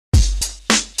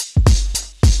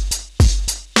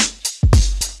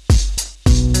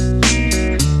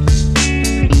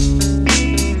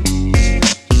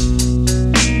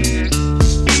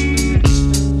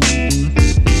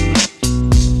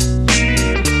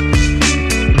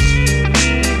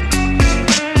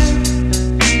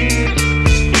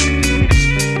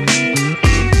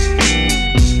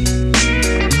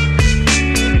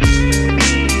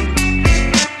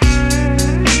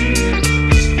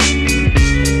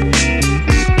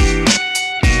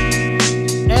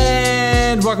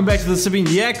welcome back to the Sippy and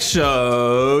Yakx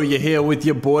show. You're here with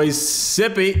your boys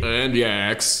Sippy and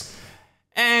Yakx.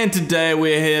 And today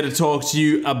we're here to talk to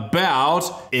you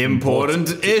about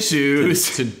important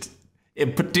issues.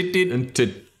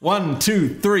 One, two,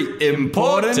 three.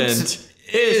 Important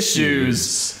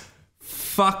issues.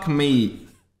 Fuck me.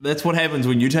 That's what happens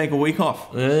when you take a week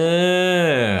off. But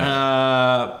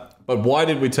why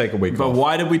did we take a week off?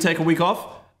 Why did we take a week off?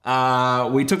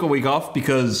 We took a week off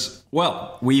because,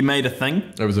 well, we made a thing.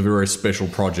 It was a very special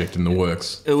project in the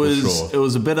works. It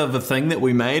was a bit of a thing that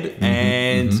we made,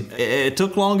 and it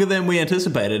took longer than we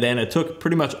anticipated, and it took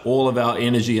pretty much all of our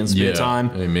energy and spare time.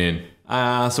 Amen.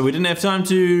 So we didn't have time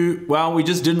to, well, we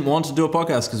just didn't want to do a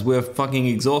podcast because we're fucking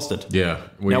exhausted. Yeah.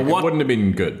 It wouldn't have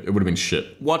been good. It would have been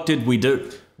shit. What did we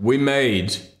do? We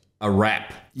made a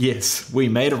rap. Yes, we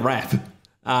made a rap.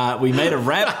 We made a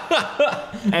rap,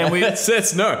 and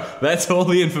that's all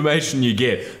the information you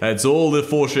get. That's all the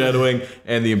foreshadowing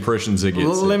and the impressions it gets.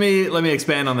 Well, let me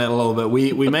expand on that a little bit.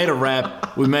 We made a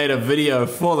rap. We made a video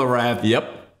for the rap.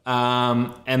 Yep.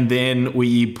 And then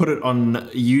we put it on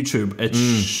YouTube.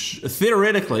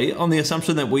 Theoretically, on the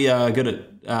assumption that we are good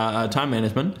at time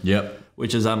management. Yep.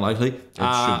 Which is unlikely. It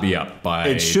should be up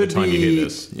by the time you hear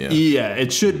this. Yeah,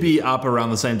 it should be up around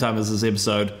the same time as this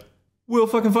episode. We'll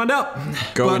fucking find out.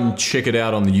 Go and check it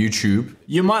out on the YouTube.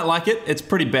 You might like it. It's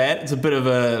pretty bad. It's a bit of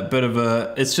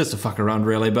a, it's just a fuck around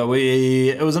really. But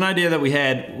it was an idea that we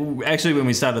had, actually when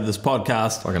we started this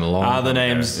podcast. Fucking long. The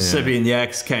names Sippy and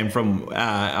Yakx came from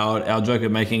our joke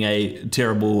of making a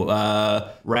terrible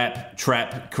rap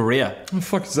trap career. Oh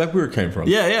fuck, is that where it came from?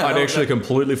 Yeah. I'd actually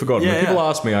completely forgotten. When people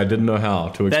asked me, I didn't know how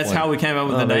to explain. That's how we came up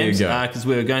with the names, because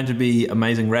we were going to be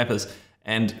amazing rappers.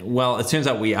 And, well, it turns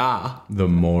out we are. The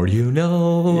more you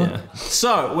know. Yeah.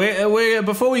 So,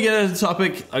 before we get into the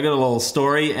topic, I got a little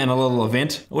story and a little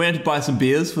event. We went to buy some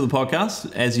beers for the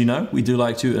podcast. As you know, we do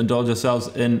like to indulge ourselves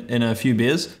in a few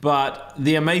beers. But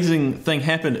the amazing thing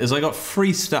happened is I got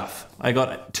free stuff. I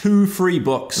got 2 free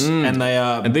books, and they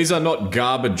are... And these are not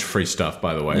garbage free stuff,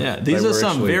 by the way. Yeah, these are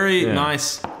some very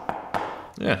nice...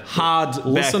 Yeah, hard.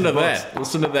 Listen to books. that.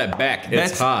 Listen to that back.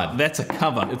 It's hard. That's a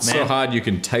cover. It's so hard you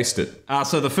can taste it.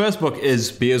 So the first book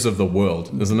is Beers of the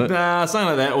World, isn't it? Something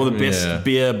like that, or the best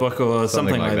beer book, or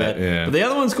something like that. Yeah. But the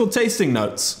other one's called Tasting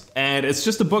Notes, and it's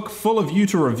just a book full of you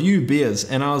to review beers.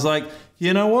 And I was like,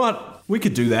 you know what? We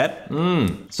could do that.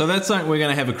 So that's something we're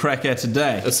going to have a crack at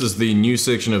today. This is the new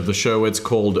section of the show. It's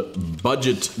called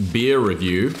Budget Beer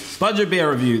Review. Budget Beer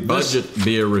Review.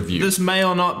 Beer Review. This may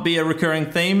or not be a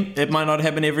recurring theme. It might not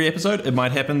happen every episode. It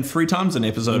might happen 3 times an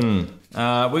episode.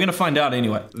 We're going to find out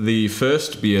anyway. The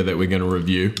first beer that we're going to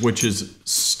review, which is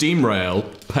Steam Rail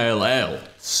Pale Ale.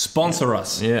 Sponsor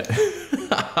us. Yeah.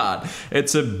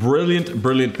 It's a brilliant,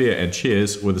 brilliant beer. And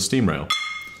cheers with a Steam Rail.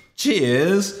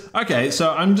 Cheers. Okay,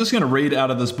 so I'm just going to read out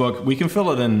of this book. We can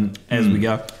fill it in as we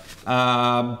go.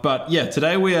 But yeah,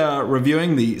 today we are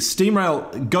reviewing the Steam Rail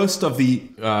Ghost of the...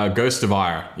 Ghost of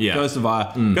Ire. Yeah. Ghost of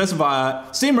Ire. Ghost of Ire.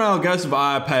 Steam Rail Ghost of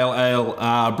Ire Pale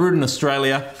Ale, brewed in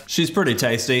Australia. She's pretty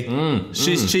tasty.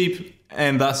 She's cheap,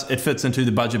 and thus it fits into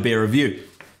the budget beer review.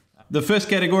 The first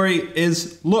category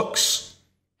is looks.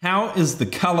 How is the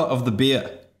color of the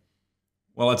beer?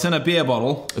 Well, it's in a beer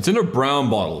bottle. It's in a brown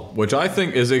bottle, which I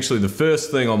think is actually the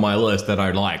first thing on my list that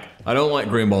I like. I don't like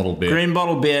green bottle beer. Green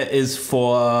bottle beer is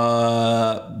for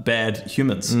bad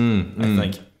humans,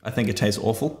 I think it tastes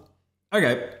awful.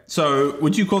 Okay, so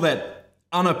would you call that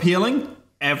unappealing,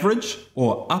 average,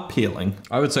 or appealing?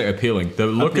 I would say appealing. The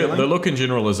look in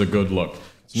general is a good look.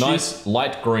 It's nice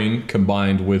light green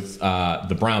combined with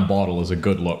the brown bottle is a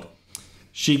good look.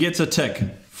 She gets a tick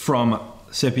from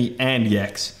Sippy and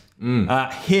Yakx.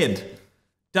 Head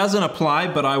doesn't apply,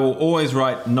 but I will always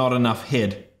write not enough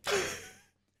head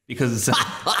because it's a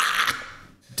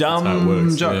dumb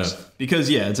jokes. Yeah. Because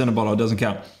it's in a bottle, it doesn't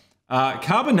count.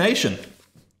 Carbonation.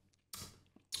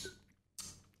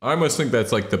 I almost think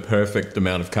that's like the perfect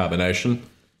amount of carbonation.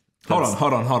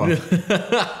 Hold on.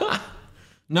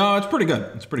 No, it's pretty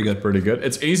good. It's pretty good. Pretty good.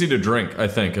 It's easy to drink, I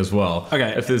think, as well.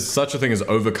 Okay. If there's such a thing as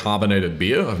overcarbonated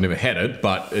beer, I've never had it,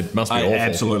 but it must be awful. I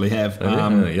absolutely have.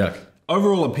 Yuck.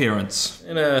 Overall appearance.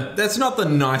 That's not the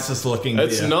nicest looking beer.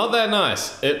 It's not that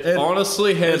nice. It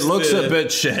honestly has... It looks a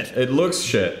bit shit. It looks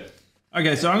shit.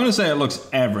 Okay, so I'm going to say it looks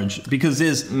average, because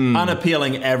there's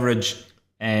unappealing, average,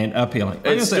 and appealing.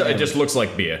 It just looks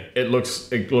like beer. It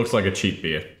looks like a cheap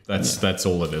beer. That's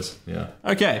all it is. Yeah.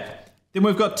 Okay. Then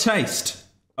we've got taste.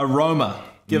 Aroma.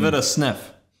 Give it a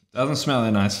sniff. Doesn't smell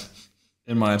that nice,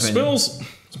 in my opinion.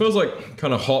 Smells like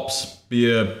kind of hops,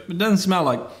 beer. It doesn't smell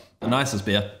like the nicest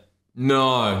beer.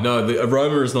 No, the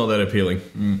aroma is not that appealing.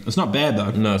 It's not bad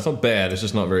though. No, it's not bad. It's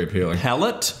just not very appealing.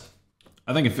 Palate,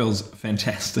 I think it feels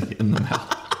fantastic in the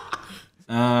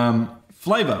mouth.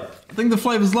 Flavor, I think the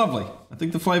flavor's lovely. I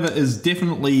think the flavor is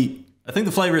definitely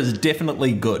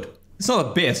good. It's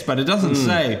not the best, but it doesn't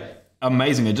say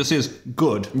amazing. It just says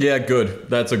good. Yeah, good.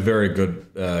 That's a very good,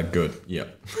 good. Yeah.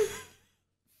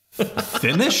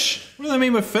 Finish? What do they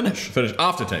mean by finish? Finish.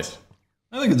 Aftertaste.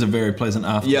 I think it's a very pleasant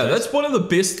aftertaste. Yeah, that's one of the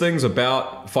best things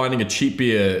about finding a cheap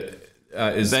beer.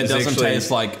 Is that doesn't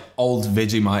taste like old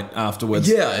Vegemite afterwards.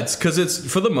 Yeah, it's because it's,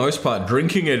 for the most part,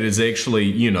 drinking it is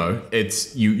actually,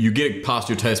 it's you get past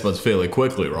your taste buds fairly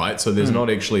quickly, right? So there's not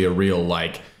actually a real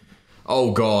like,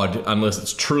 oh god, unless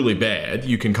it's truly bad,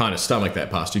 you can kind of stomach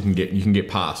that past. You can get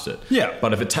past it. Yeah.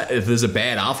 But if there's a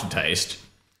bad aftertaste,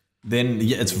 then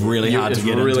it's really hard to get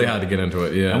into it. It's really hard to get into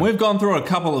it, yeah. And we've gone through a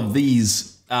couple of these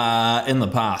in the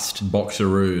past.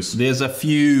 Boxeroos. There's a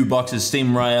few boxes.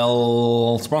 Steam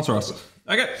Rail, sponsor us.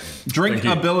 Okay.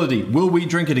 Drinkability. Will we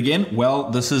drink it again?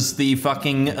 Well, this is the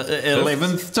fucking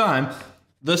 11th time.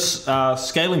 This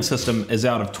scaling system is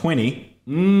out of 20.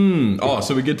 Oh,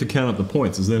 so we get to count up the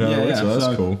points. Is that how it works? Yeah, so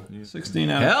that's cool. 16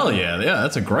 out Hell of 20. yeah,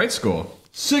 that's a great score.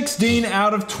 16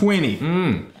 out of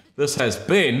 20. This has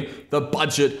been the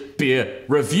Budget Beer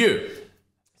Review.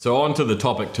 So on to the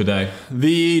topic today.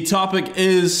 The topic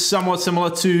is somewhat similar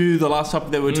to the last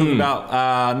topic that we were talking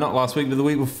about, not last week, but the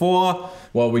week before.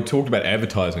 Well, we talked about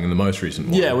advertising in the most recent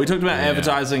one. Yeah, we talked about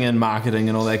advertising and marketing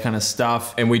and all that kind of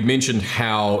stuff. And we'd mentioned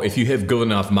how if you have good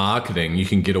enough marketing, you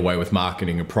can get away with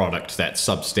marketing a product that's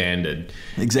substandard.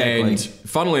 Exactly. And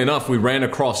funnily enough, we ran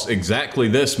across exactly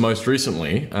this most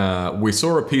recently. We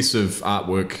saw a piece of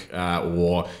artwork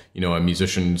or, a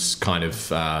musician's kind of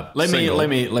single. Let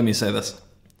me say this.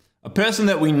 A person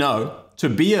that we know to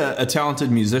be a talented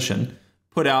musician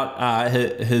put out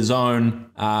his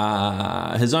own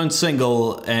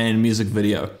single and music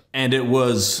video, and it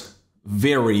was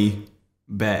very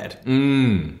bad.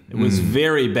 It was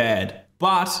very bad,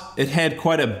 but it had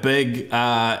quite a big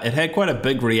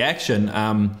reaction,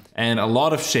 and a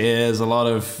lot of shares, a lot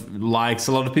of likes,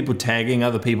 a lot of people tagging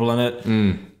other people in it.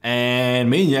 And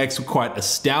me and Yakx were quite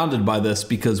astounded by this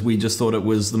because we just thought it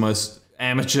was the most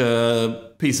amateur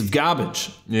piece of garbage.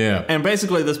 Yeah. And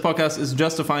basically this podcast is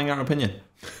justifying our opinion.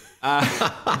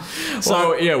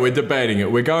 So yeah, we're debating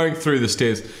it. We're going through the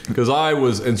steps because I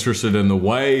was interested in the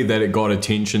way that it got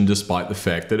attention despite the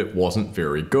fact that it wasn't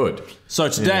very good. So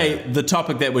today, the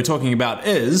topic that we're talking about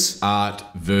is art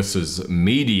versus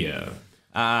media.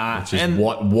 Which is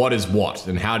what is what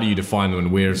and how do you define them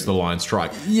and where's the line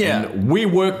strike? Yeah. And we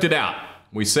worked it out.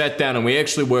 We sat down and we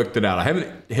actually worked it out. I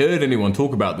haven't heard anyone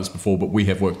talk about this before, but we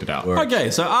have worked it out. Okay,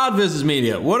 so art versus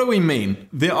media. What do we mean?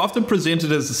 They're often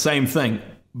presented as the same thing,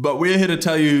 but we're here to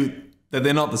tell you that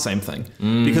they're not the same thing.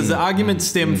 Because the argument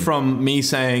stemmed from me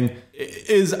saying,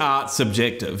 is art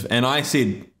subjective? And I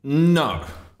said, no.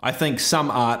 I think some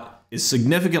art is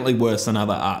significantly worse than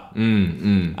other art.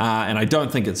 And I don't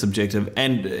think it's subjective.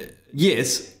 And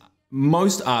yes,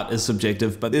 most art is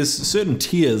subjective, but there's certain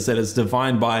tiers that it's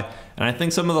defined by, and I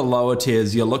think some of the lower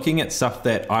tiers, you're looking at stuff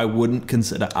that I wouldn't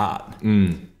consider art.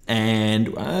 And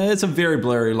it's a very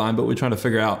blurry line, but we're trying to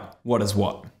figure out what is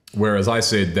what. Whereas I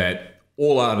said that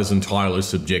all art is entirely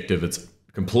subjective. It's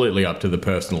completely up to the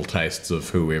personal tastes of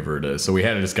whoever it is. So we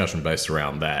had a discussion based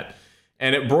around that.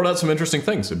 And it brought out some interesting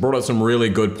things. It brought out some really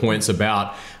good points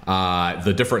about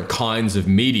the different kinds of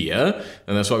media.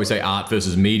 And that's why we say art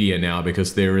versus media now,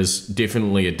 because there is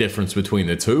definitely a difference between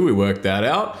the two. We worked that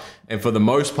out. And for the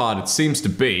most part, it seems to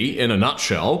be, in a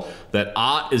nutshell, that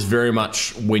art is very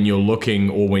much when you're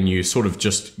looking or when you're sort of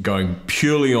just going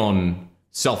purely on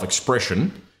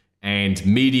self-expression, and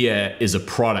media is a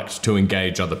product to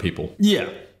engage other people.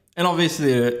 Yeah. And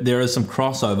obviously there is some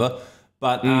crossover.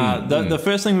 But the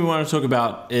first thing we want to talk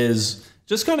about is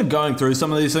just kind of going through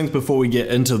some of these things before we get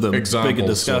into the bigger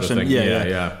discussion. Sort of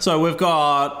yeah. So we've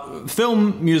got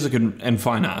film, music, and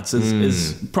fine arts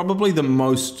is probably the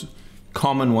most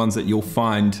common ones that you'll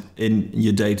find in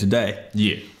your day-to-day.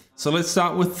 Yeah. So let's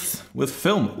start with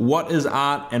film. What is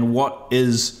art and what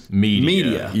is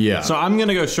media? Yeah. So I'm going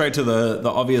to go straight to the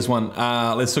obvious one.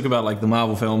 Let's talk about like the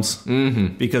Marvel films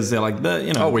because they're like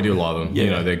Oh, we do love them.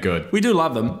 Yeah, they're good. We do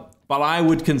love them. But I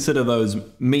would consider those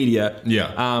media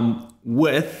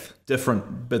with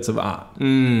different bits of art.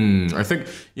 I think,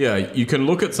 you can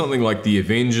look at something like the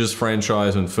Avengers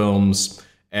franchise and films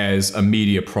as a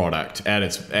media product. At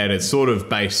its sort of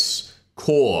base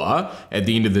core, at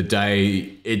the end of the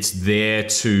day, it's there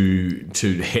to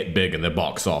hit big in the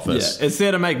box office. Yeah, it's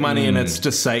there to make money and it's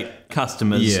to sate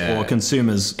customers or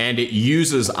consumers. And it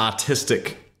uses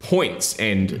artistic points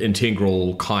and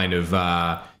integral kind of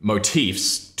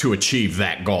motifs to achieve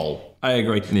that goal. I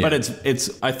agree. Yeah. But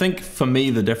it's I think for me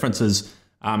the difference is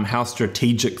how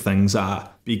strategic things are.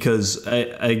 Because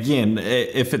again,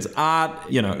 if it's art,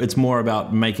 it's more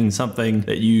about making something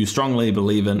that you strongly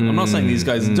believe in. I'm not saying these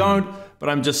guys don't, but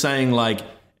I'm just saying like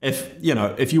if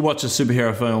you watch a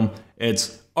superhero film,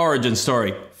 it's origin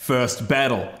story, first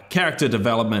battle, character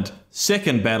development,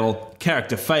 second battle,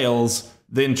 character fails,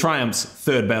 then triumphs,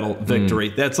 third battle, victory.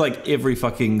 That's like every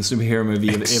fucking superhero movie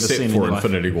you've ever seen in your life.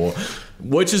 Infinity War,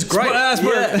 which is great.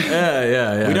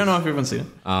 Yeah. We don't know if everyone's seen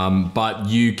it. But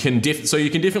you can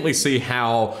definitely see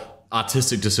how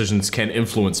artistic decisions can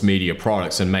influence media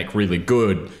products and make really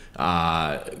good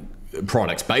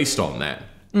products based on that.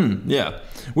 Yeah.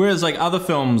 Whereas like other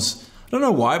films, I don't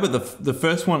know why, but the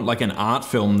first one, like an art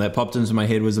film that popped into my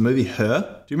head was the movie Her.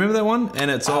 Do you remember that one?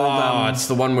 And it's all it's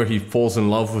the one where he falls in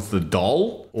love with the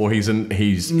doll, or he's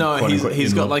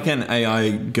got like an AI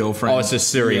girlfriend. Oh, it's a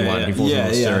Siri one. He falls in love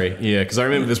with Siri. Yeah, because I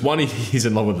remember there's one he's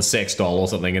in love with the sex doll or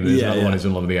something, and there's another one who's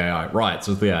in love with the AI. Right,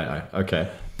 so it's the AI. Okay.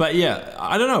 But yeah,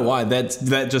 I don't know why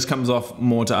that just comes off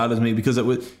more to art as me, because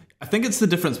I think it's the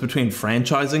difference between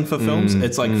franchising for films.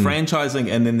 It's like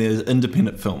franchising and then there's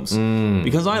independent films.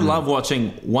 Because I love watching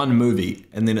one movie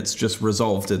and then it's just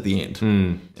resolved at the end.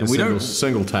 And we don't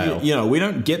single tale. We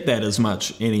don't get that as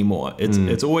much anymore.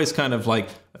 It's always kind of like,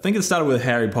 I think it started with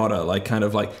Harry Potter, like kind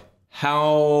of like,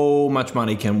 how much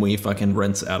money can we fucking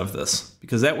rinse out of this?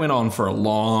 Because that went on for a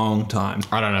long time.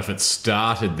 I don't know if it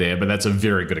started there, but that's a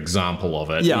very good example of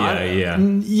it. Yeah,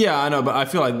 I know, but I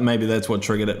feel like maybe that's what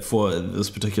triggered it for this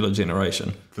particular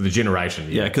generation. For the generation,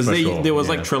 yeah. Because there was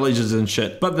like trilogies and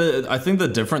shit. But I think the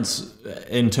difference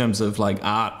in terms of like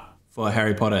art for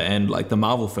Harry Potter and like the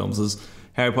Marvel films is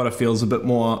Harry Potter feels a bit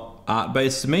more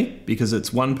art-based to me because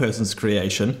it's one person's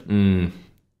creation.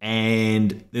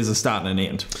 And there's a start and an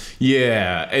end.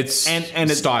 Yeah, it's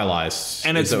stylized,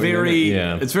 and it's very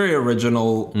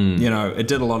original. It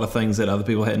did a lot of things that other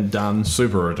people hadn't done.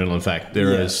 Super original, in fact.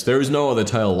 There is no other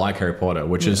tale like Harry Potter,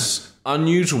 which is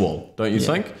unusual, don't you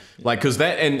think? Like, because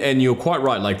that, and you're quite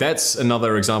right. Like, that's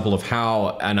another example of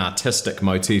how an artistic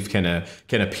motif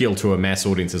can appeal to a mass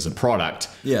audience as a product.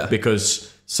 Yeah,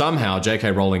 because somehow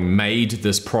J.K. Rowling made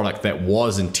this product that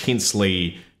was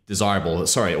intensely desirable,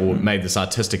 or made this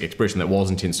artistic expression that was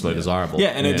intensely desirable. Yeah,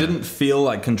 and it didn't feel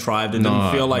like contrived. It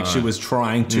didn't feel like she was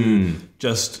trying to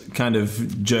just kind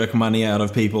of jerk money out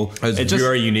of people. It's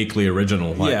very uniquely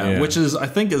original. Which is, I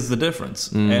think, is the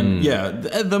difference. And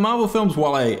the Marvel films,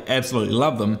 while I absolutely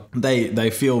love them, they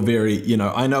feel very,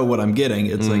 I know what I'm getting.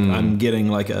 It's like I'm getting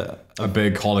like a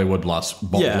big Hollywood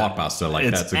blockbuster. Like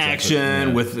it's that's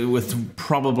action with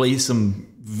probably some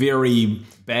very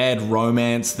bad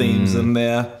romance themes in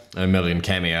there. A million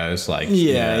cameos, like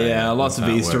lots of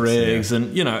Easter eggs,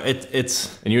 and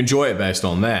it's and you enjoy it based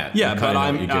on that. Yeah, but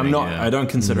I'm not. I don't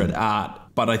consider it art.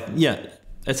 But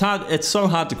it's hard. It's so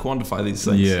hard to quantify these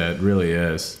things. Yeah, it really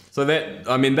is. So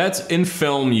that's in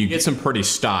film. You get some pretty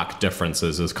stark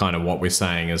differences. Is kind of what we're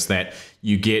saying. Is that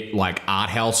you get like art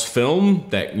house film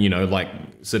that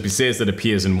like Sippy says that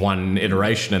appears in one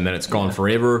iteration and then it's gone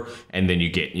forever, and then you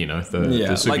get the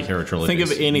superhero trilogy.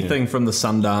 Think of anything from the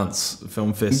Sundance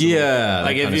Film Festival. Yeah,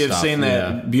 like if you've seen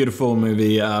that beautiful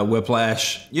movie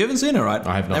Whiplash, you haven't seen it, right?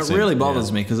 I have not. It really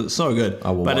bothers me because it's so good.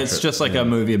 But it's just like a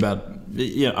movie about.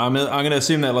 I'm going to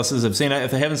assume that listeners have seen it.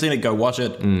 If they haven't seen it, go watch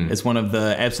it. It's one of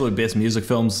the absolute best music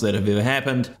films that have ever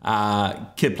happened.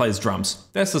 Kid plays drums.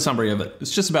 That's the summary of it.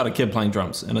 It's just about a kid playing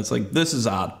drums, and it's like, this is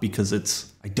art because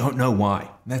I don't know why.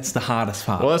 That's the hardest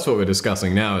part. Well, that's what we're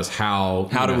discussing now, is how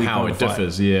it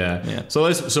differs. Yeah. So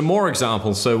there's some more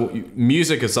examples. So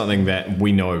music is something that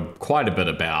we know quite a bit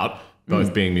about,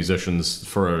 both being musicians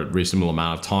for a reasonable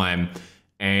amount of time,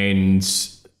 and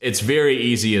it's very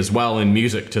easy as well in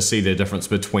music to see the difference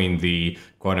between the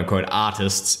quote-unquote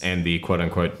artists and the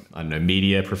quote-unquote,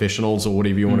 media professionals or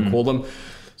whatever you want to call them.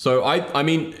 So, I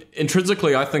mean,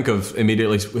 intrinsically, I think of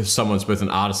immediately if someone's both an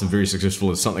artist and very successful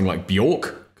as something like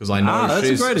Bjork, because I know that's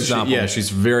a great example.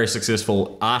 She's a very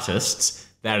successful artist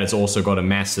that has also got a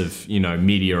massive,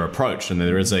 media approach, and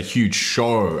there is a huge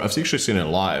show. I've actually seen it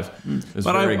live. It's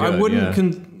but very good, I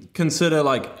wouldn't consider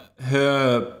like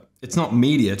her. It's not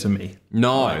media to me.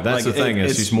 No, that's the thing.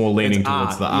 Is she's more leaning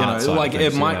towards the art side. Like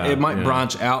it might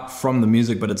branch out from the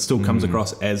music, but it still comes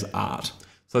across as art.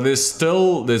 So there's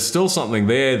still something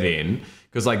there then,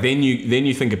 Because like then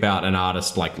you think about an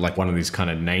artist like one of these kind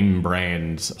of name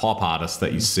brand pop artists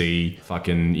that you see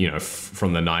fucking, you know,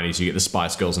 from the 90s. You get the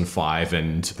Spice Girls and Five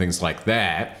and things like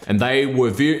that. And they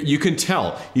were you can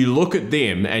tell, you look at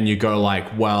them and you go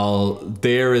like, well,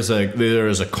 there is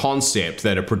a concept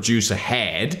that a producer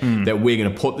had that we're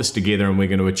going to put this together and we're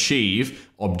going to achieve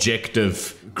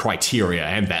objective criteria,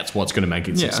 and that's what's going to make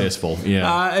it successful.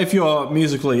 If you're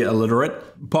musically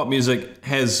illiterate, pop music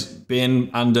has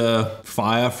been under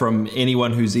fire from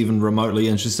anyone who's even remotely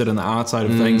interested in the art side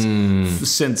of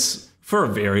things for a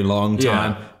very long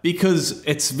time, because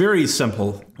it's very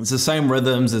simple. It's the same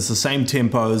rhythms, it's the same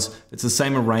tempos, it's the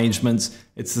same arrangements,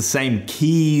 it's the same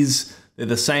keys, they're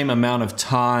the same amount of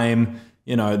time.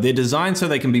 You know, they're designed so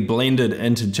they can be blended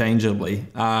interchangeably.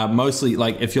 Mostly,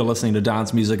 like, if you're listening to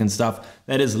dance music and stuff,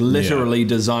 that is literally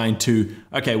designed to,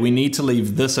 okay, we need to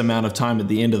leave this amount of time at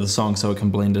the end of the song so it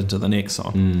can blend into the next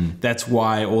song. That's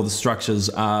why all the structures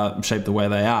are shaped the way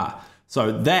they are.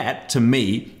 So that, to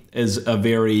me, is a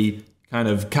very kind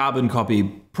of carbon copy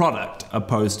product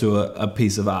opposed to a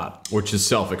piece of art. Which is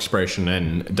self-expression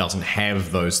and doesn't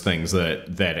have those things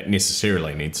that it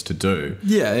necessarily needs to do.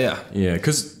 Yeah,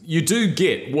 because you do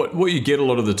get, what you get a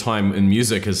lot of the time in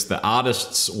music is the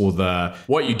artists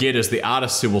what you get is the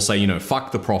artists who will say, you know,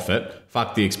 fuck the profit,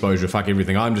 fuck the exposure, fuck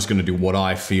everything, I'm just going to do what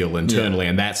I feel internally,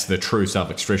 and that's the true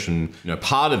self-expression, you know,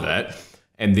 part of it.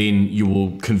 And then you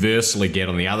will conversely get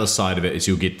on the other side of it is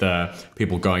you'll get the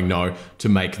people going, no, to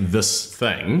make this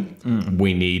thing,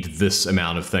 we need this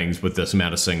amount of things with this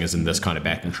amount of singers and this kind of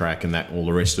backing track and that all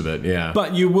the rest of it. Yeah.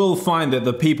 But you will find that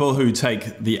the people who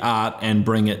take the art and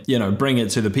bring it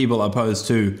to the people opposed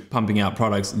to pumping out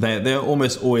products, they're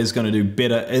almost always going to do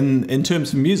better in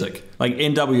terms of music. Like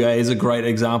NWA is a great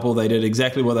example. They did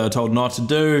exactly what they were told not to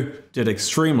do, did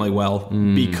extremely well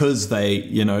because they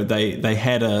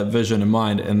had a vision in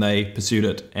mind and they pursued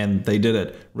it and they did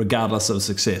it regardless of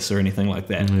success or anything like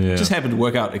that. It just happened to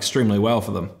work out extremely well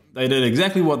for them. They did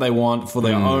exactly what they want for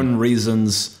their own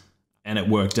reasons and it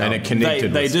worked out. And it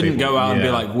connected They with didn't people. go out and be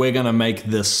like, we're going to make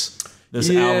this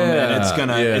album and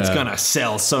it's gonna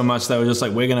sell so much. They were just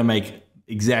like, we're going to make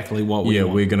exactly what we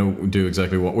want. We're going to do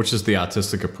exactly what, which is the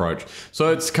artistic approach.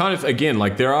 So it's kind of, again,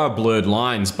 like there are blurred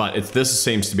lines, but this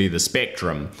seems to be the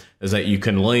spectrum, is that you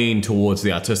can lean towards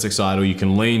the artistic side or you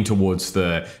can lean towards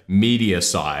the media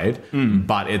side,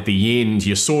 but at the end,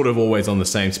 you're sort of always on the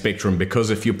same spectrum, because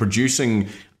if you're producing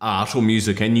art or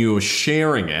music and you're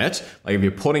sharing it, like if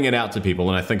you're putting it out to people,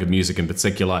 and I think of music in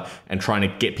particular, and trying to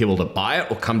get people to buy it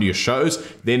or come to your shows,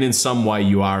 then in some way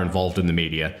you are involved in the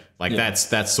media. Like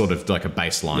that's sort of like a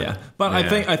baseline. Yeah, but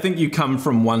I think you come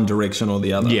from one direction or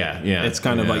the other. Yeah. It's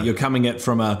kind of like you're coming at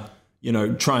from a,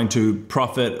 trying to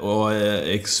profit or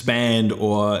expand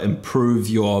or improve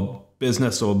your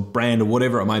business or brand or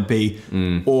whatever it might be,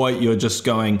 or you're just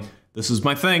going, this is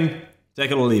my thing,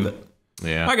 take it or leave it.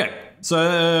 Yeah. Okay,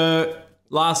 so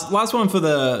last one for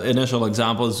the initial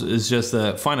examples is just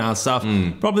the fine art stuff.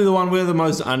 Probably the one we're the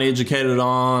most uneducated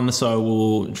on, so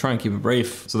we'll try and keep it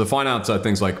brief. So the fine arts are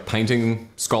things like painting,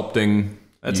 sculpting.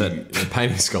 That's it.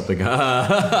 Painting, sculpting.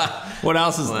 What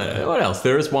else is there? What else?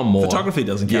 There is one more. Photography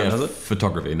doesn't count, does it?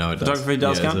 Photography, no, it does. Photography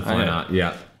does count? It's a fine art,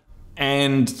 yeah.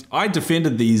 And I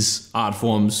defended these art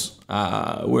forms,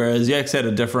 whereas Yakx had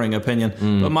a differing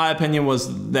opinion. But my opinion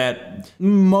was that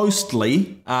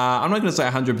mostly, I'm not going to say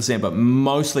 100%, but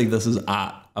mostly this is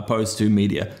art opposed to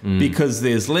media, because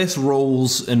there's less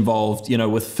rules involved.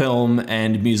 With film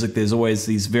and music, there's always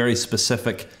these very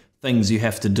specific things you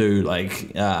have to do,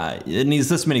 like it needs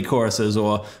this many choruses,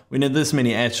 or we need this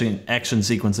many action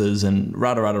sequences, and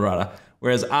rada rada rada.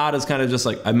 Whereas art is kind of just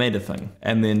like, I made a thing,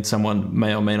 and then someone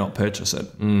may or may not purchase it,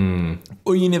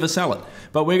 or you never sell it.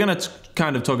 But we're going to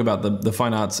kind of talk about the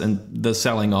fine arts and the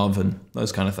selling of and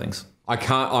those kind of things. I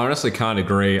honestly can't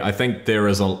agree. I think there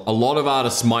is a lot of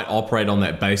artists might operate on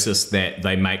that basis, that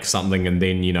they make something and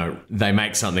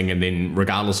then,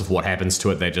 regardless of what happens to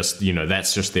it, they just,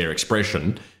 that's just their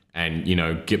expression, and,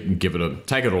 give it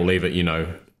take it or leave it,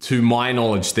 To my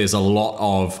knowledge, there's a lot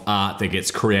of art that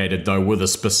gets created, though, with a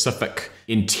specific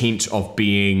intent of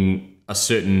being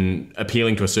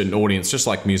appealing to a certain audience, just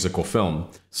like music or film.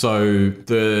 So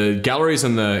the galleries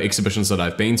and the exhibitions that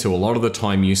I've been to, a lot of the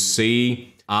time you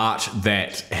see art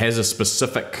that has a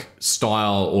specific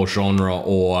style or genre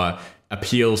or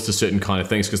appeals to certain kind of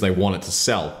things because they want it to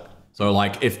sell. So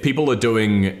like if people are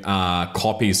doing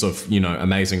copies of,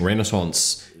 amazing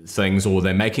Renaissance things, or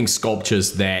they're making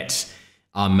sculptures that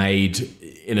are made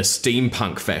in a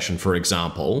steampunk fashion, for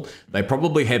example, they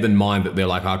probably have in mind that they're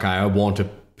like, okay, I want a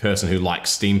person who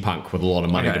likes steampunk with a lot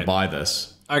of money to buy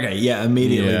this. Okay, yeah,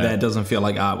 immediately that doesn't feel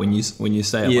like art when you say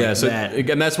it like that.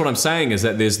 And that's what I'm saying is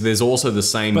that there's also the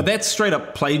same. But that's straight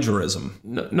up plagiarism.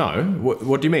 No,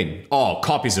 what do you mean? Oh,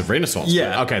 copies of Renaissance.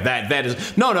 Yeah. Okay, that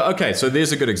is no. Okay, so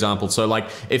there's a good example. So like,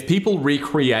 if people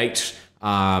recreate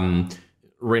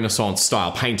Renaissance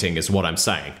style painting, is what I'm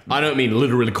saying. I don't mean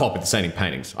literally copy the same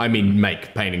paintings. I mean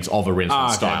make paintings of a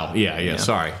Renaissance style. Yeah.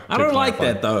 Sorry. I don't like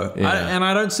that though, and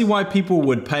I don't see why people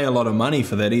would pay a lot of money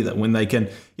for that either. When they can,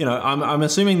 I'm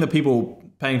assuming the people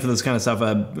paying for this kind of stuff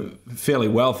are fairly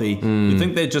wealthy. You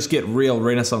think they'd just get real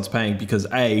Renaissance painting because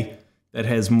that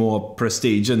has more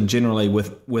prestige, and generally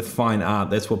with fine art,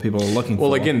 that's what people are looking for.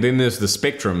 Well, again, then there's the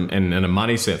spectrum, and in a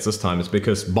money sense this time, is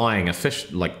because buying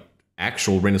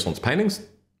actual Renaissance paintings,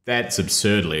 that's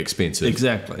absurdly expensive.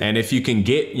 Exactly. And if you can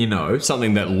get,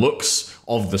 something that looks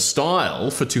of the style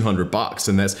for $200,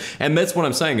 and that's what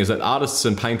I'm saying, is that artists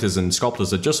and painters and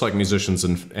sculptors are just like musicians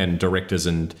and directors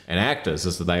and actors,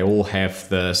 is that they all have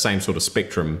the same sort of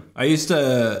spectrum. I used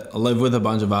to live with a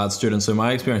bunch of art students, so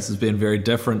my experience has been very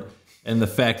different in the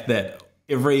fact that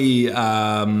every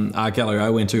art gallery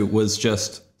I went to was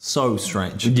just so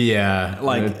strange. Yeah,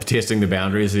 like testing the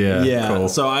boundaries. Yeah, cool.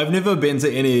 So I've never been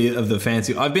to any of the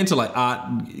fancy. I've been to like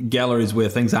art galleries where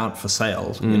things aren't for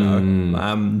sale,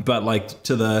 but like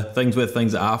to the things where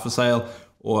things are for sale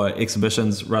or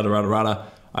exhibitions, rada.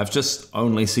 I've just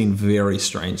only seen very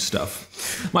strange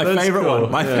stuff. My favorite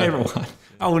one.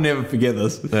 I will never forget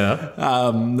this. Yeah.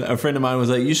 A friend of mine was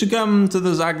like, "You should come to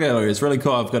this art gallery. It's really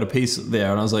cool. I've got a piece there."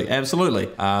 And I was like, "Absolutely."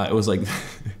 It was like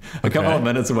a couple of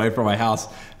minutes away from my house,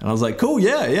 and I was like, "Cool,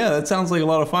 yeah, that sounds like a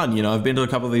lot of fun." I've been to a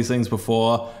couple of these things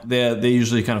before. They're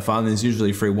usually kind of fun. There's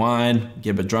usually free wine,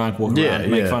 get a bit drunk, walk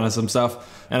around, make fun of some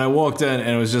stuff. And I walked in, and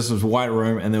it was just this white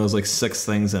room, and there was like 6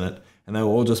 things in it. And they were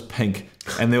all just pink.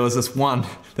 And there was this one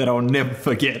that I'll never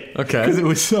forget. Okay. Because it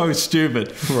was so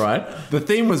stupid. Right. The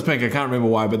theme was pink. I can't remember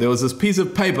why, but there was this piece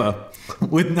of paper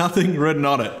with nothing written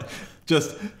on it,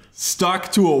 just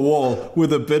stuck to a wall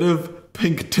with a bit of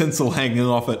pink tinsel hanging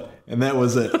off it. And that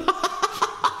was it.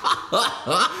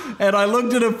 And I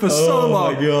looked at it for so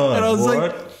long. My God. And I was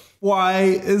like, why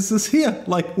is this here?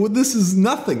 Like, this is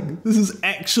nothing. This is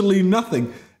actually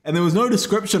nothing. And there was no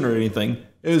description or anything.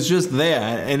 It was just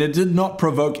there, and it did not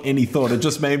provoke any thought. It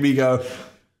just made me go,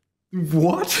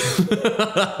 what?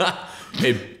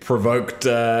 It provoked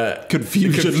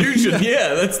confusion.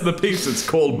 Yeah, that's the piece. It's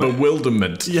called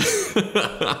bewilderment. Yeah.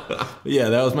 Yeah,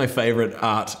 that was my favorite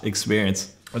art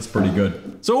experience. That's pretty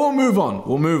good. So we'll move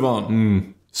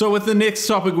on. So with the next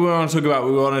topic we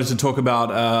wanted to talk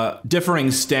about differing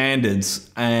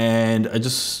standards, and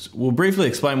we'll briefly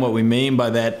explain what we mean by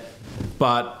that.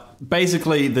 But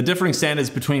basically, the differing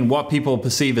standards between what people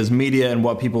perceive as media and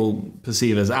what people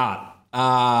perceive as art.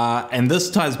 And this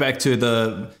ties back to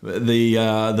the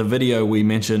video we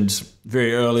mentioned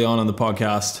very early on in the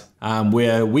podcast,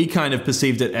 where we kind of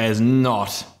perceived it as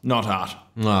not art.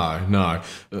 No.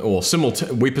 Or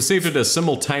we perceived it as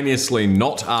simultaneously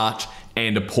not art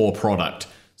and a poor product.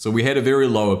 So we had a very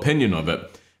low opinion of it.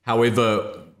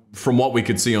 However, from what we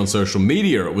could see on social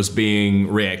media, it was being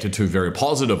reacted to very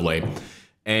positively.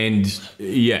 And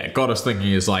it got us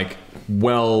thinking, is like,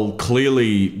 well,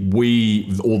 clearly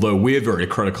although we're very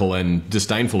critical and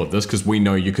disdainful of this, because we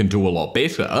know you can do a lot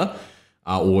better,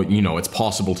 or it's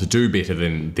possible to do better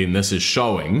than this is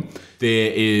showing,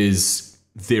 there is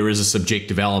a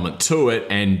subjective element to it,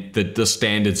 and the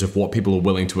standards of what people are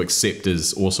willing to accept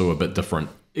is also a bit different.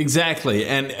 Exactly,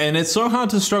 and it's so hard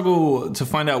to struggle to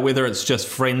find out whether it's just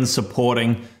friends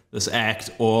supporting this act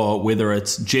or whether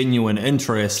it's genuine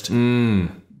interest.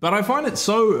 But I find it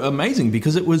so amazing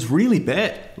because it was really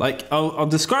bad. Like, I'll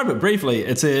describe it briefly.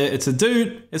 It's a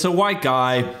dude, it's a white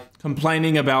guy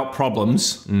complaining about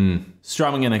problems,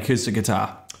 strumming an acoustic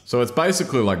guitar. So it's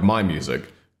basically like my music.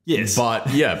 Yes. But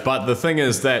the thing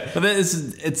is that... But it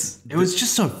was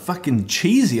just so fucking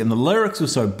cheesy, and the lyrics were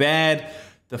so bad.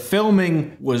 The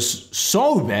filming was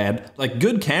so bad. Like,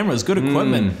 good cameras, good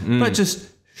equipment, but just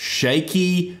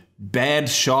shaky, bad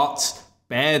shots,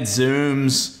 bad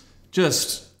zooms,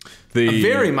 just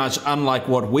very much unlike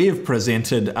what we've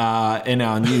presented in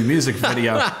our new music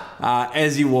video,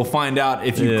 as you will find out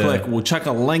if you click. We'll chuck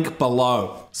a link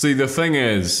below. See, the thing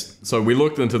is, so we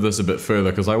looked into this a bit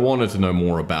further because I wanted to know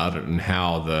more about it and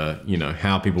how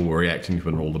how people were reacting to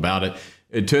it and all about it.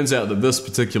 It turns out that this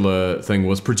particular thing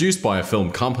was produced by a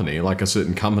film company, like a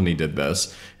certain company did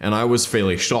this, and I was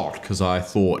fairly shocked because I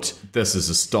thought, this is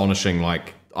astonishing,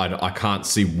 like, I can't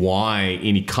see why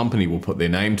any company will put their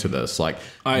name to this. Like,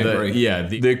 I agree. Yeah,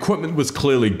 the equipment was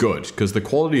clearly good because the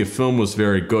quality of film was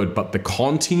very good, but the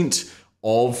content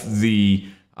of the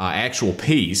actual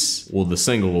piece, or the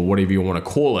single, or whatever you want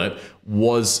to call it,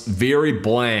 was very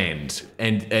bland,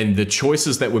 and the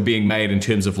choices that were being made in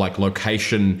terms of like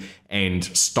location and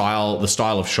style, the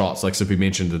style of shots, like Sippy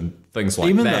mentioned, and things like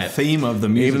even that. Even the theme of the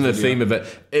music Even the video. theme of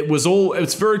it.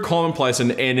 It's very commonplace,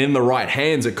 and in the right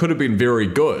hands, it could have been very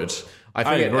good.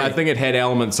 I think it had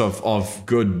elements of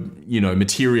good,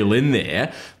 material in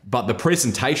there, but the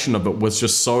presentation of it was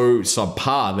just so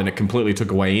subpar that it completely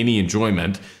took away any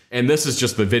enjoyment. And this is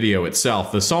just the video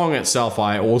itself. The song itself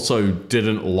I also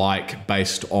didn't like,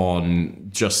 based on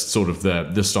just sort of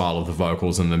the style of the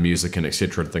vocals and the music and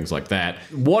etc. and things like that.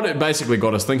 What it basically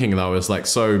got us thinking though is like,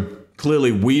 so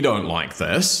clearly we don't like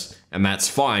this, and that's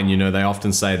fine. They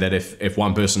often say that if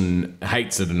one person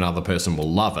hates it, another person will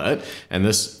love it. And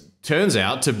this turns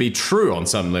out to be true on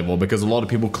some level, because a lot of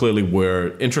people clearly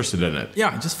were interested in it.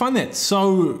 Yeah, I just find that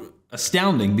so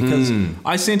astounding, because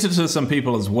I sent it to some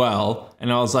people as well, and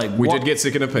I was like, we did get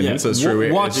second opinions, that's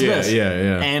true. Watch this.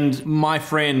 Yeah. And my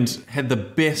friend had the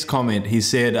best comment. He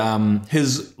said,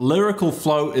 his lyrical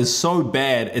flow is so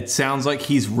bad, it sounds like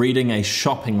he's reading a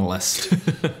shopping list.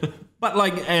 But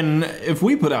and if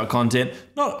we put out content,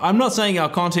 I'm not saying our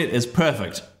content is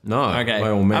perfect. No, okay.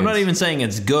 by all means. I'm not even saying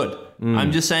it's good.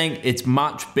 I'm just saying it's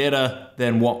much better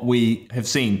than what we have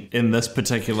seen in this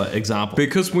particular example.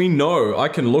 Because we know, I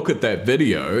can look at that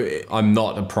video, I'm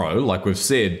not a pro, like we've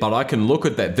said, but I can look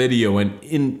at that video and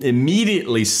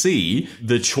immediately see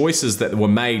the choices that were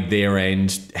made there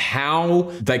and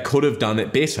how they could have done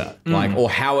it better. Or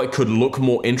how it could look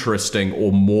more interesting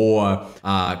or more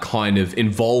kind of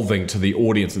involving to the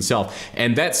audience itself.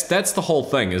 And that's the whole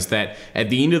thing, is that at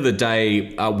the end of the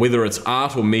day, whether it's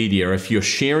art or media, if you're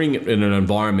sharing it in an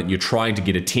environment, you're trying to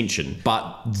get attention.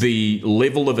 But the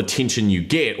level of attention you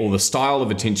get, or the style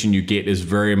of attention you get, is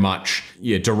very much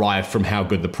derived from how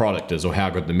good the product is or how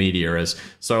good the media is.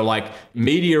 So like,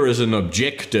 media is an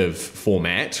objective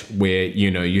format where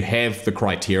you have the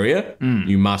criteria.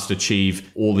 You must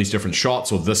achieve all these different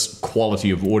shots or this quality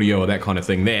of audio or that kind of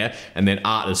thing there. And then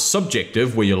art is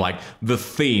subjective, where you're like the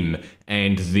theme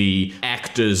and the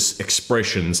actor's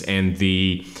expressions and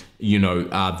the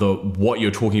what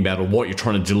you're talking about or what you're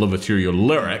trying to deliver through your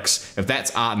lyrics. If that's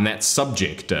art and that's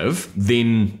subjective,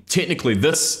 then technically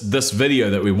this video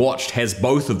that we watched has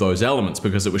both of those elements,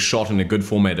 because it was shot in a good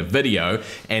format of video,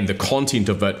 and the content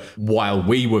of it, while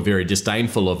we were very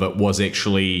disdainful of it, was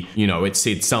actually, it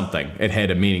said something. It had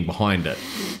a meaning behind it.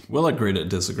 We'll agree to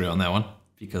disagree on that one,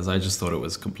 because I just thought it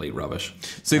was complete rubbish.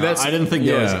 See, I didn't think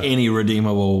there was any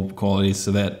redeemable qualities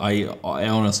to that. I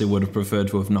honestly would have preferred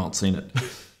to have not seen it.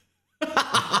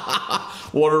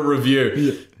 What a review.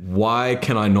 Yeah. Why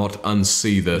can I not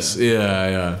unsee this?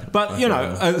 Yeah.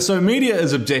 But, so media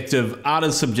is objective, art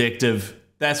is subjective.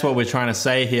 That's what we're trying to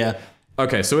say here.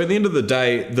 Okay, so at the end of the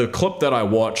day, the clip that I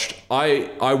watched,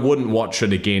 I wouldn't watch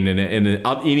it again in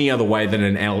any other way than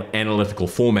an analytical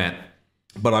format.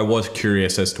 But I was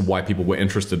curious as to why people were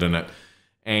interested in it.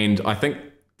 And I think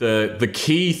the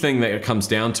key thing that it comes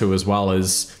down to as well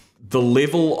is the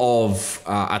level of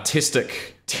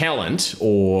artistic talent,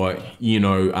 or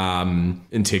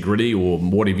integrity, or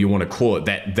whatever you want to call it,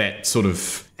 that sort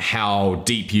of how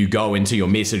deep you go into your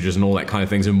messages and all that kind of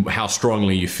things, and how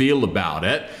strongly you feel about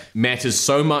it, matters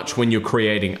so much when you're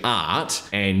creating art,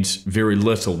 and very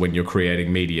little when you're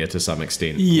creating media to some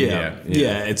extent. Yeah.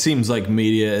 It seems like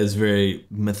media is very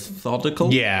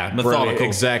methodical. Yeah, methodical.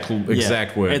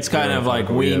 Exact word. It's kind of like,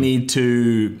 we need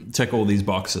to tick all these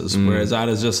boxes, whereas art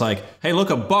is just like, hey,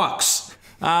 look, a box.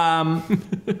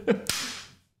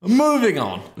 Moving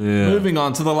on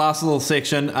to the last little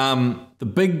section. The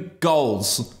big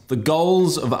goals. The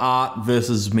goals of art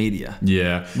versus media.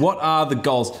 Yeah. What are the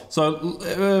goals? So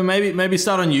maybe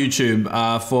start on YouTube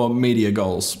for media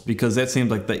goals, because that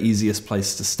seems like the easiest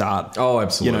place to start. Oh,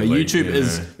 absolutely. YouTube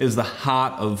is the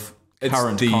heart of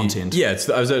current content. Yeah, I was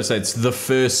going to say, it's the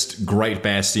first great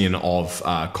bastion of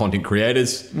content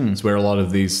creators. It's where a lot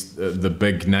of these the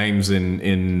big names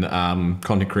in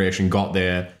content creation got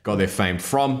their fame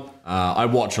from. I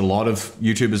watch a lot of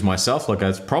YouTubers myself. Like,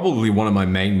 it's probably one of my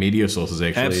main media sources,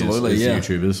 actually. Absolutely, is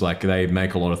YouTubers. Like, they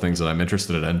make a lot of things that I'm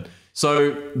interested in.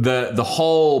 So the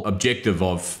whole objective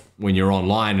of when you're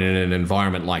online in an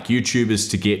environment like YouTube is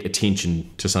to get attention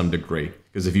to some degree.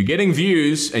 Because if you're getting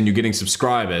views and you're getting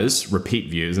subscribers, repeat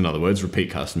views, in other words,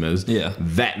 repeat customers,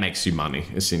 that makes you money,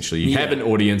 essentially. You have an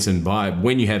audience, and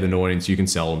when you have an audience, you can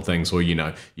sell them things, or,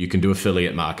 you can do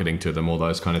affiliate marketing to them, all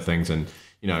those kind of things. And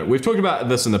You know, we've talked about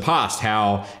this in the past,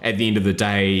 how at the end of the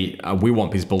day, we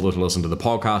want people to listen to the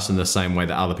podcast in the same way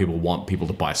that other people want people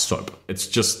to buy soap. It's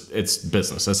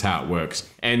business. That's how it works.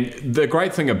 And the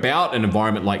great thing about an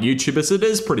environment like YouTube is it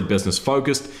is pretty business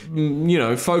focused, you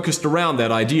know, focused around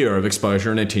that idea of exposure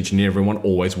and attention. Everyone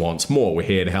always wants more. We're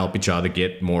here to help each other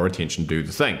get more attention, do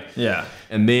the thing. Yeah.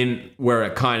 And then where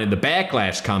it kind of the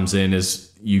backlash comes in is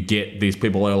you get these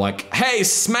people that are like, hey,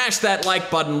 smash that like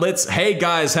button. Hey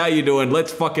guys, how you doing?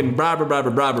 Let's fucking blah, blah, blah,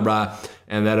 blah, blah, blah, blah.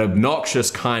 And that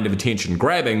obnoxious kind of attention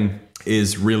grabbing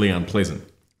is really unpleasant.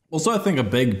 Also, I think a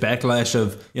big backlash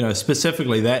of, you know,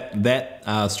 specifically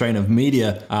that strain of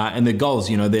media and their goals,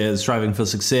 you know, they're striving for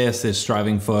success, they're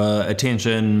striving for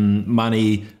attention,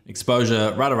 money,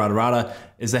 exposure, rada,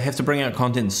 is they have to bring out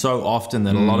content so often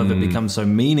that a lot of it becomes so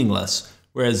meaningless.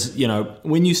 Whereas, you know,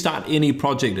 when you start any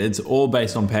project, it's all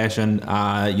based on passion.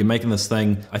 You're making this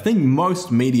thing. I think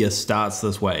most media starts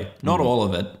this way. Not all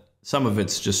of it. Some of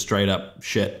it's just straight up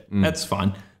shit. That's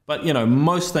fine. But, you know,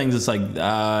 most things, it's like,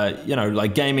 you know,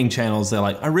 like gaming channels, they're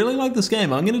like, I really like this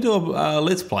game. I'm going to do a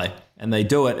Let's Play. And they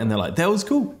do it and they're like, that was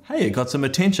cool. Hey, it got some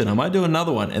attention. I might do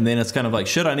another one. And then it's kind of like,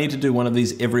 shit, I need to do one of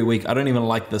these every week. I don't even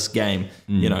like this game.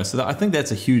 You know, so I think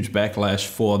that's a huge backlash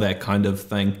for that kind of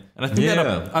thing. And I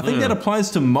think that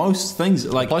applies to most things.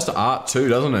 Like, It applies to art too,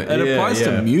 doesn't it? It applies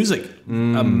to music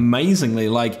amazingly.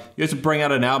 Like, you have to bring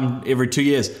out an album every 2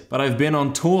 years, but I've been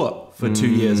on tour for 2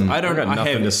 years. I got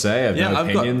nothing to say. I have no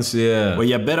opinions. Well,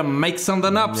 you better make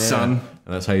something up, son.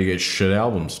 And that's how you get shit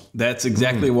albums. That's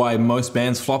exactly why most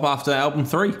bands flop after album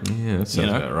 3. Yeah, that sounds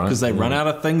about right. Because they run out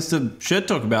of things to shit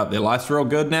talk about. Their life's real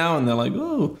good now, and they're like,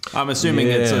 oh. I'm assuming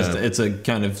it's a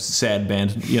kind of sad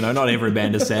band. You know, not every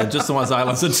band is sad, just the ones I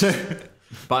listen to.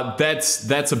 But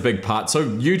that's a big part. So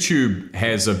YouTube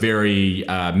has a very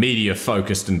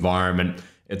media-focused environment.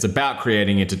 It's about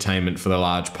creating entertainment for the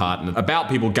large part and about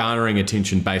people garnering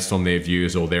attention based on their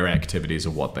views or their activities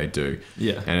or what they do.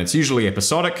 Yeah. And it's usually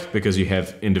episodic because you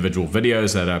have individual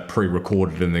videos that are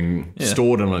pre-recorded and then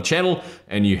stored on a channel.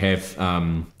 And you have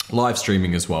live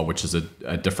streaming as well, which is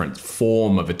a different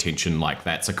form of attention. Like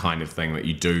that's a kind of thing that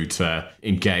you do to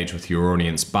engage with your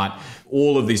audience. But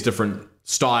all of these different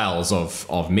styles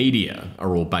of media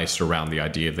are all based around the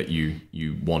idea that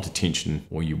you want attention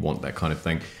or you want that kind of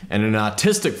thing. And in an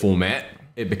artistic format,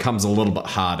 it becomes a little bit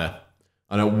harder.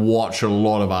 I don't watch a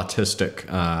lot of artistic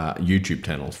YouTube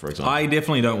channels, for example. I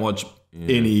definitely don't watch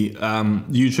any.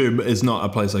 YouTube is not a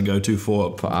place I go to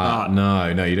for art. No,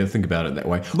 you don't think about it that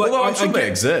way. But although I'm sure they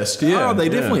exist. Yeah, they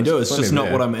definitely do. It's just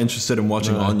not what I'm interested in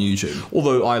watching on YouTube.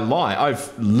 Although I lie,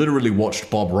 I've literally watched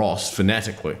Bob Ross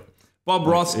fanatically. Bob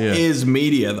Ross is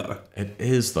media, though. It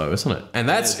is, though, isn't it? And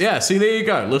that's, see, there you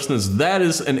go. Listeners, that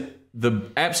is the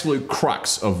absolute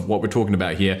crux of what we're talking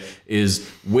about here is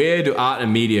where do art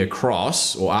and media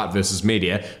cross, or art versus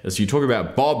media, as you talk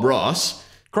about Bob Ross,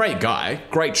 great guy,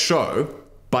 great show,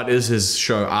 but is his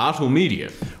show art or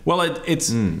media? Well,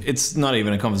 it's not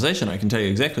even a conversation. I can tell you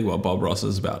exactly what Bob Ross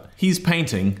is about. He's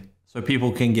painting so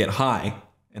people can get high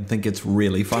and think it's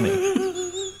really funny.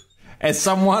 As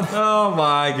someone, oh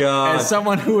my god! As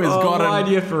someone who has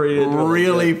gotten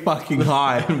really fucking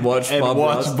high and watched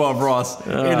Bob Ross,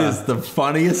 it is the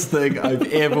funniest thing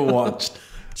I've ever watched.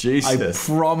 Jesus,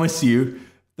 I promise you,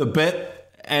 the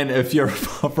bit, and if you're a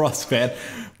Bob Ross fan,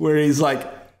 where he's like,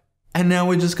 and now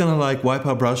we're just gonna like wipe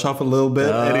our brush off a little bit,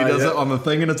 and he does it on the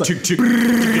thing, and it's like,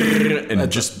 and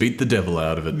just beat the devil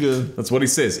out of it. Yeah. That's what he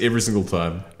says every single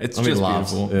time. It's just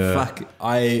beautiful. Yeah. Fuck,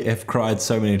 I have cried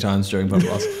so many times during Bob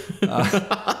Ross.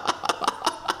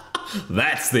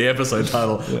 That's the episode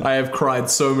title. Yeah. I have cried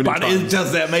so many times. But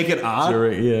does that make it art? Or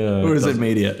is it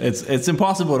media? It's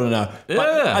impossible to know. Yeah.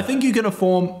 But I think you can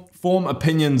form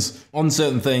opinions on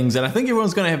certain things, and I think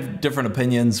everyone's going to have different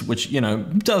opinions, which, you know,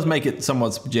 does make it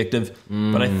somewhat subjective.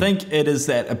 But I think it is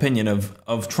that opinion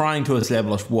of trying to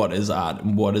establish what is art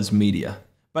and what is media.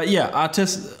 But yeah,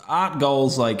 art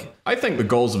goals, like, I think the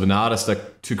goals of an artist are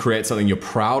to create something you're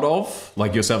proud of,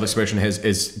 like your self-expression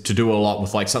is to do a lot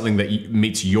with like something that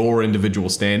meets your individual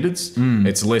standards.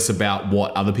 It's less about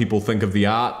what other people think of the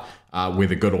art,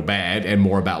 whether good or bad, and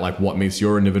more about like what meets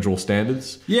your individual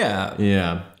standards.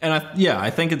 Yeah. And I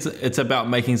think it's about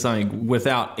making something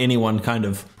without anyone kind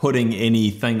of putting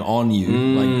anything on you.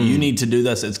 Like, you need to do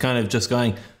this. It's kind of just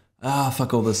going,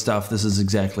 fuck all this stuff. This is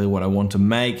exactly what I want to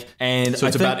make. And so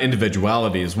it's about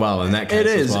individuality as well in that case. It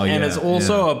is. as well. And it's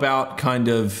also about kind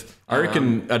of, I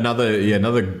reckon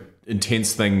another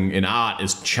intense thing in art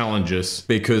is challenges,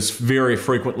 because very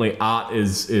frequently art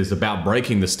is about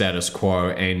breaking the status quo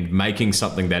and making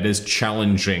something that is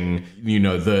challenging, you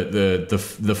know, the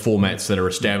formats that are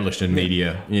established in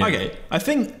media. Yeah. Okay, I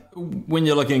think when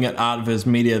you're looking at art versus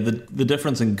media, the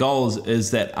difference in goals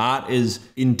is that art is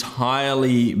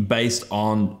entirely based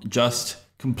on just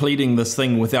completing this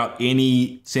thing without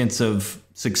any sense of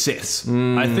success.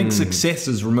 I think success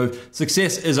is removed.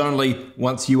 Success is only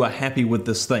once you are happy with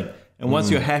this thing. And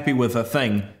once you're happy with a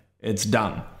thing, it's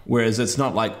done. Whereas it's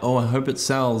not like, oh, I hope it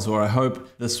sells, or I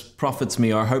hope this profits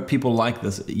me, or I hope people like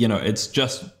this. You know, it's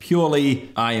just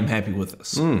purely, I am happy with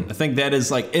this. I think that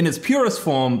is like, in its purest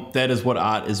form, that is what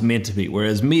art is meant to be.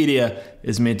 Whereas media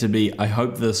is meant to be, I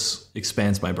hope this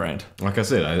expands my brand. Like I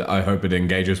said, I hope it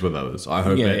engages with others. I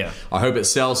hope I hope it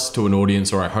sells to an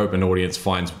audience, or I hope an audience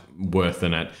finds worth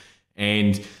in it.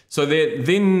 And so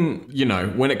then, you know,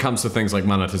 when it comes to things like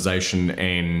monetization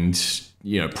and,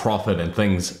 you know, profit and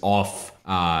things off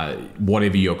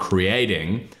whatever you're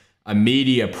creating, a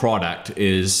media product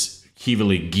is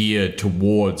heavily geared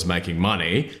towards making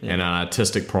money, and an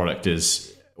artistic product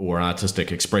is, or an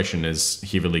artistic expression is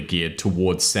heavily geared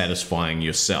towards satisfying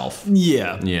yourself.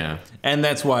 Yeah. And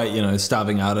that's why, you know,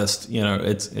 starving artist, you know,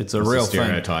 it's a real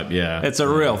stereotype, thing. It's a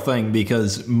real thing,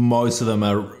 because most of them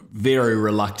are very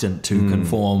reluctant to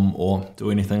conform or do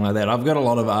anything like that. I've got a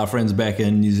lot of our friends back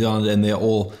in New Zealand, and they're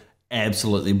all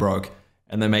absolutely broke,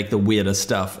 and they make the weirdest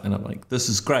stuff, and I'm like, this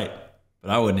is great, but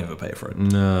I would never pay for it.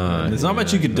 No, there's not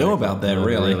much you could do about that,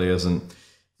 really. There really isn't.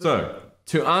 So,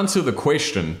 to answer the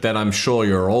question that I'm sure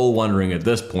you're all wondering at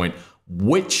this point,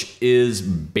 which is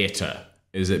better?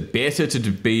 Is it better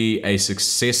to be a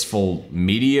successful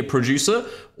media producer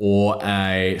or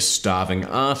a starving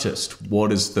artist?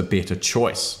 What is the better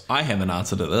choice? I have an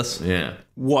answer to this. Yeah.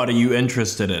 What are you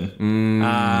interested in?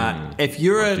 If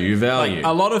you're What do you value? Like,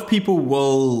 a lot of people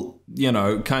will, you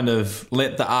know, kind of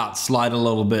let the art slide a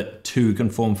little bit to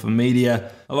conform for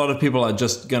media. A lot of people are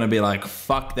just going to be like,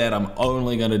 fuck that, I'm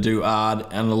only going to do art.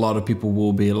 And a lot of people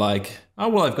will be like, oh,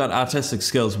 well, I've got artistic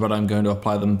skills, but I'm going to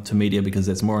apply them to media because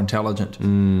it's more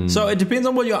intelligent. So it depends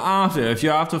on what you're after. If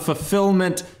you're after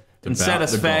fulfillment and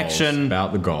satisfaction.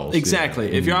 About the goals.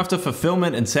 Exactly. Yeah. If you're after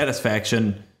fulfillment and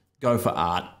satisfaction, go for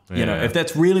art. You know, if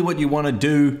that's really what you want to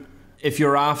do. If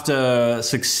you're after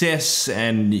success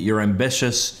and you're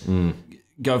ambitious,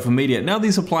 go for media. Now,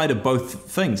 these apply to both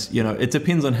things. You know, it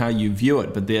depends on how you view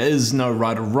it, but there is no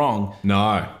right or wrong.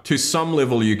 No. To some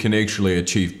level, you can actually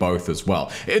achieve both as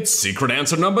well. It's secret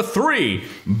answer number 3.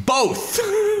 Both.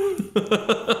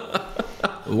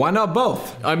 Why not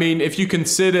both? I mean, if you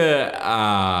consider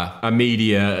a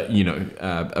media, you know,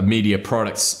 a media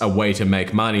product's a way to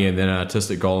make money and then an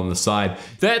artistic goal on the side,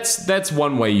 that's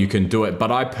one way you can do it.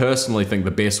 But I personally think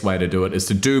the best way to do it is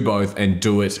to do both and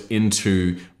do it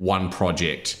into one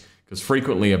project. Because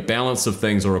frequently a balance of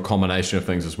things or a combination of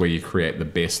things is where you create the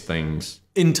best things.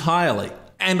 Entirely.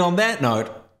 And on that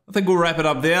note, I think we'll wrap it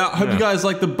up there. I hope you guys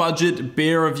like the budget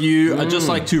beer review. I'd just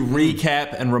like to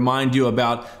recap and remind you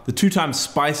about the 2x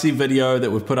spicy video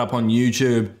that we've put up on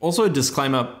YouTube. Also a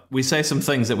disclaimer, we say some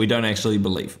things that we don't actually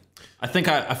believe. I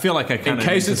feel like I kind of... In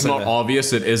case it's not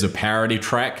obvious, it is a parody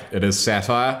track. It is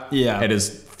satire. Yeah. It is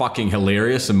fucking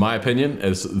hilarious, in my opinion.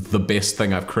 It's the best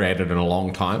thing I've created in a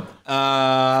long time.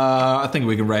 I think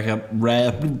we can wrap up.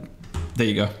 There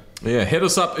you go. Yeah, hit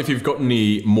us up if you've got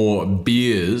any more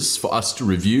beers for us to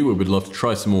review. We would love to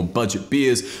try some more budget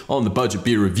beers on the Budget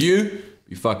Beer Review.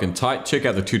 Be fucking tight. Check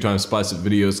out the 2x spicy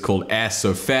videos called Ass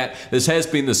So Fat. This has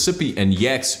been the Sippy and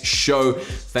Yakx show.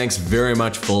 Thanks very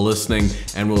much for listening,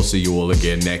 and we'll see you all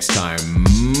again next time.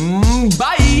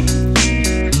 Bye!